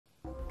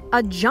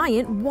A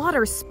giant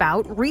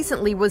waterspout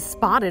recently was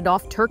spotted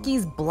off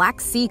Turkey's Black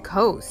Sea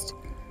coast.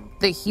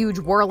 The huge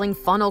whirling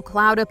funnel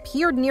cloud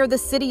appeared near the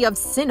city of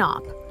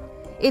Sinop.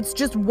 It's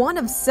just one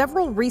of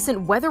several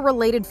recent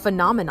weather-related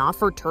phenomena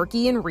for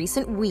Turkey in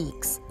recent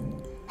weeks.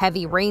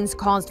 Heavy rains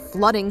caused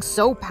flooding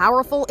so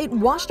powerful it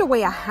washed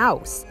away a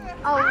house.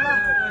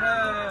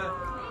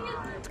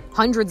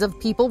 Hundreds of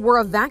people were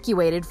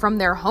evacuated from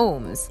their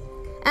homes.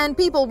 And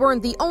people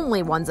weren't the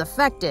only ones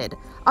affected.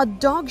 A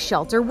dog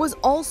shelter was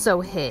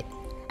also hit,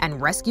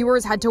 and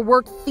rescuers had to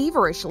work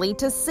feverishly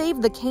to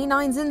save the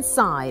canines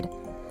inside.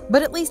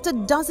 But at least a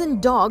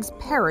dozen dogs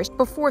perished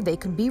before they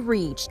could be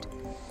reached.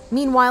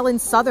 Meanwhile, in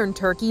southern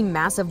Turkey,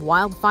 massive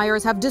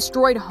wildfires have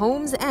destroyed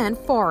homes and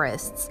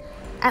forests.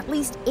 At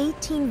least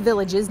 18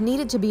 villages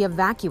needed to be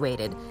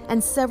evacuated,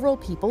 and several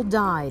people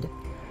died.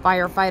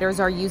 Firefighters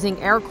are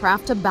using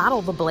aircraft to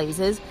battle the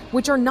blazes,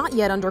 which are not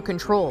yet under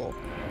control.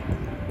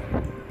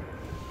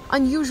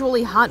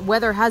 Unusually hot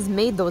weather has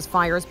made those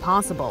fires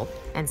possible,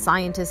 and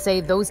scientists say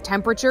those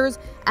temperatures,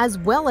 as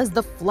well as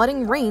the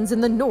flooding rains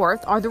in the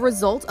north, are the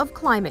result of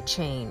climate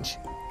change.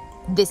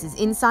 This is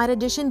Inside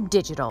Edition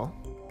Digital.